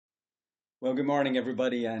Well, good morning,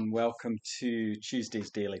 everybody, and welcome to Tuesday's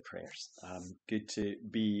Daily Prayers. Good to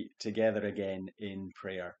be together again in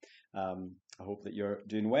prayer. I hope that you're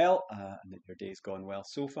doing well and that your day's gone well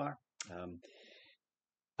so far.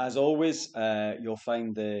 As always, you'll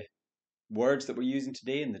find the words that we're using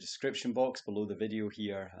today in the description box below the video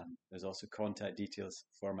here. There's also contact details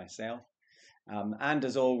for myself. And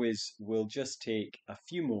as always, we'll just take a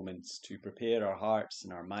few moments to prepare our hearts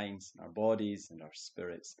and our minds, and our bodies and our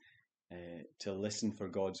spirits to listen for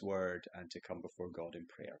God's word and to come before God in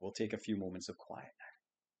prayer. We'll take a few moments of quiet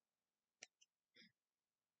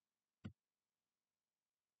now.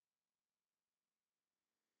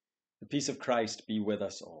 The peace of Christ be with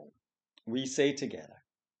us all. We say together,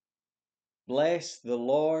 Bless the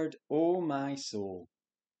Lord, O my soul,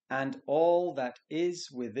 and all that is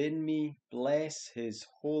within me, bless his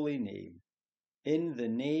holy name. In the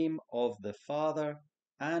name of the Father,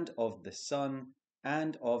 and of the Son,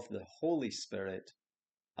 and of the Holy Spirit.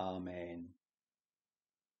 Amen.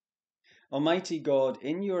 Almighty God,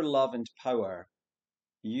 in your love and power,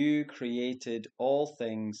 you created all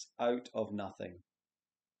things out of nothing.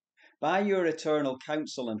 By your eternal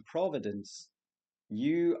counsel and providence,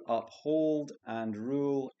 you uphold and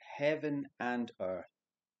rule heaven and earth.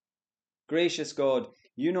 Gracious God,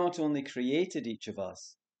 you not only created each of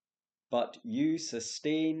us, but you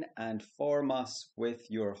sustain and form us with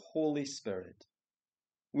your Holy Spirit.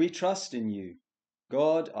 We trust in you,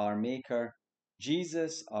 God our Maker,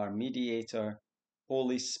 Jesus our Mediator,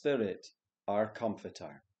 Holy Spirit our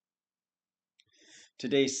Comforter.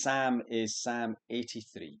 Today's psalm is Psalm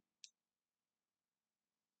 83.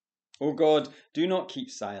 O God, do not keep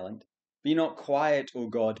silent. Be not quiet, O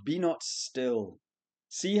God, be not still.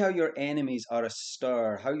 See how your enemies are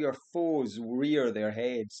astir, how your foes rear their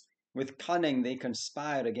heads. With cunning they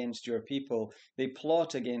conspire against your people. They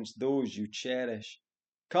plot against those you cherish.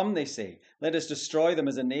 Come, they say, let us destroy them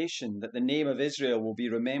as a nation, that the name of Israel will be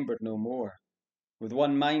remembered no more. With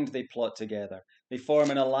one mind they plot together. They form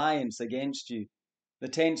an alliance against you. The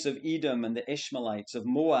tents of Edom and the Ishmaelites, of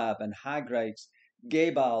Moab and Hagrites,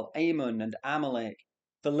 Gebal, Ammon and Amalek,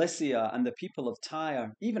 Philistia and the people of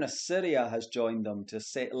Tyre, even Assyria has joined them to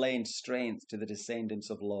lend strength to the descendants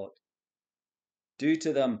of Lot. Do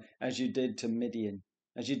to them as you did to Midian,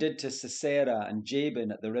 as you did to Sisera and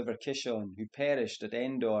Jabin at the river Kishon, who perished at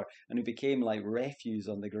Endor and who became like refuse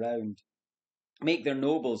on the ground. Make their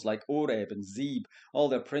nobles like Oreb and Zeb, all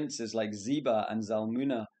their princes like Zebah and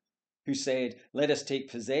Zalmunna, who said, Let us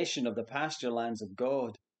take possession of the pasture lands of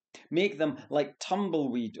God. Make them like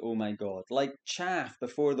tumbleweed, O my God, like chaff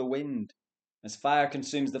before the wind. As fire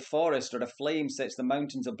consumes the forest, or a flame sets the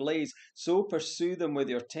mountains ablaze, so pursue them with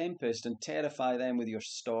your tempest and terrify them with your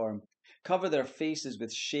storm. Cover their faces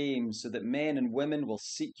with shame, so that men and women will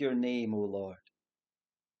seek your name, O Lord.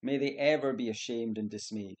 May they ever be ashamed and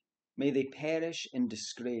dismayed. May they perish in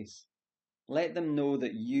disgrace. Let them know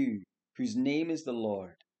that you, whose name is the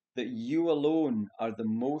Lord, that you alone are the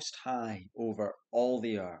Most High over all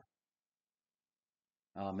the earth.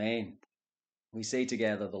 Amen. We say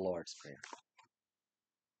together the Lord's Prayer.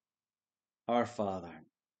 Our Father,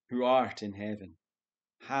 who art in heaven,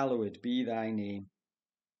 hallowed be thy name.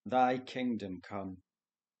 Thy kingdom come.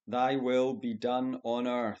 Thy will be done on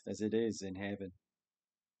earth as it is in heaven.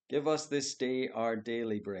 Give us this day our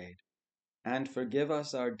daily bread, and forgive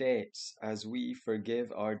us our debts as we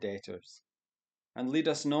forgive our debtors. And lead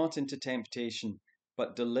us not into temptation,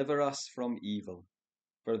 but deliver us from evil.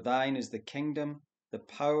 For thine is the kingdom, the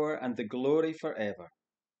power, and the glory forever.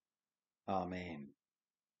 Amen.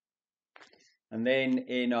 And then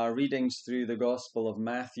in our readings through the Gospel of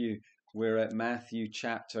Matthew, we're at Matthew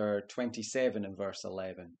chapter 27 and verse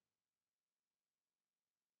 11.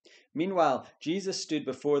 Meanwhile, Jesus stood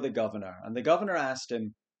before the governor, and the governor asked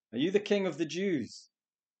him, Are you the king of the Jews?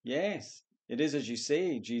 Yes, it is as you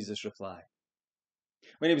say, Jesus replied.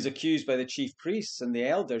 When he was accused by the chief priests and the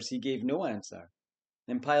elders, he gave no answer.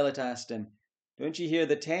 Then Pilate asked him, Don't you hear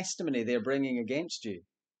the testimony they are bringing against you?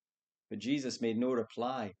 But Jesus made no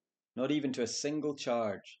reply, not even to a single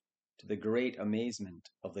charge, to the great amazement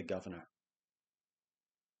of the governor.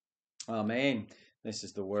 Amen. This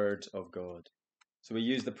is the word of God. So we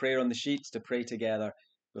use the prayer on the sheets to pray together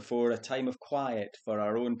before a time of quiet for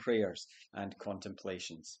our own prayers and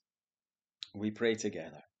contemplations. We pray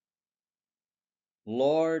together.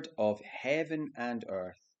 Lord of heaven and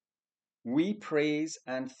earth, we praise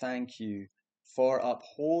and thank you for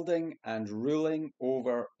upholding and ruling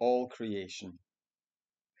over all creation.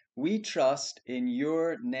 We trust in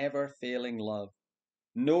your never-failing love,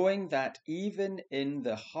 knowing that even in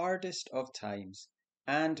the hardest of times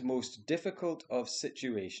and most difficult of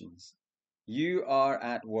situations, You are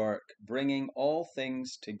at work, bringing all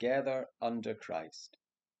things together under Christ.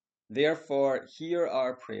 Therefore, hear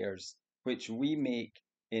our prayers, which we make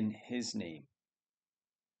in his name.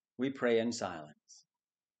 We pray in silence.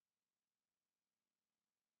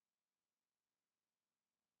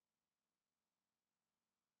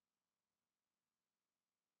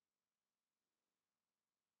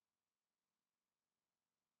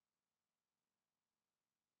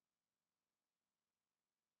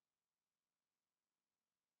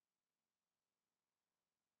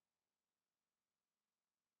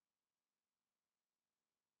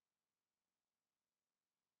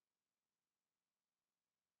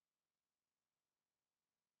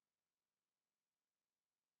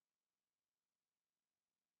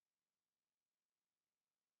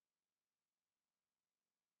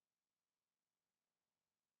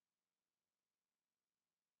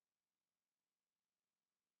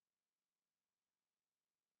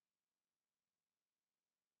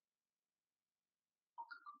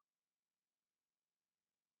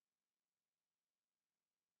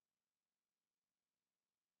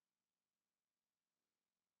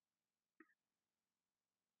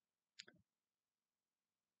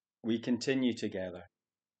 We continue together.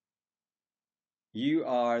 You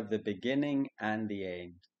are the beginning and the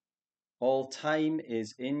end. All time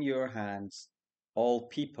is in your hands, all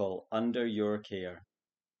people under your care.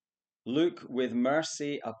 Look with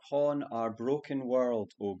mercy upon our broken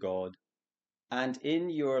world, O God, and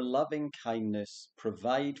in your loving kindness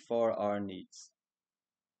provide for our needs.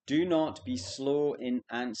 Do not be slow in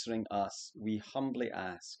answering us, we humbly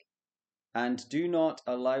ask, and do not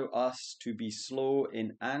allow us to be slow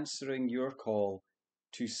in answering your call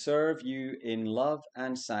to serve you in love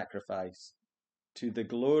and sacrifice, to the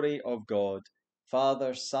glory of God,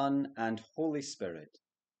 Father, Son, and Holy Spirit.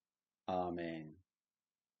 Amen.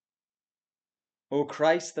 O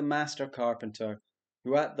Christ, the Master Carpenter,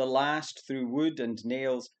 who at the last through wood and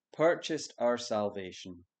nails purchased our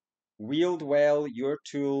salvation, wield well your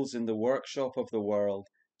tools in the workshop of the world,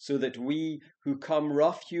 so that we, who come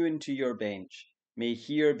rough-hewn to your bench, may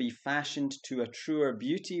here be fashioned to a truer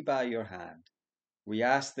beauty by your hand. We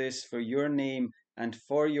ask this for your name and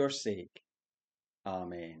for your sake.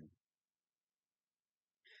 Amen.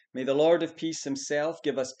 May the Lord of peace himself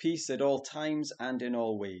give us peace at all times and in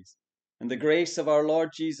all ways. And the grace of our Lord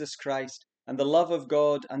Jesus Christ, and the love of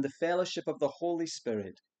God, and the fellowship of the Holy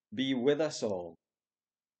Spirit be with us all.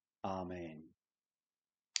 Amen.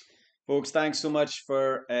 Folks, thanks so much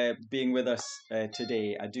for being with us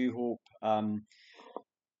today. I do hope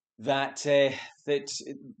that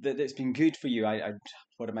it's been good for you.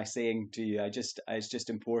 What am I saying to you? It's just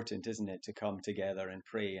important, isn't it, to come together and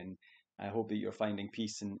pray. And I hope that you're finding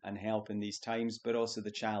peace and help in these times, but also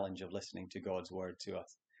the challenge of listening to God's word to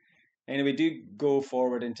us. Anyway, do go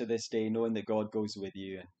forward into this day knowing that God goes with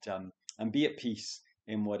you, and be at peace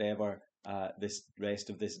in whatever this rest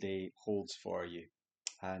of this day holds for you.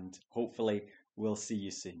 And hopefully we'll see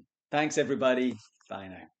you soon. Thanks, everybody. Bye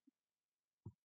now.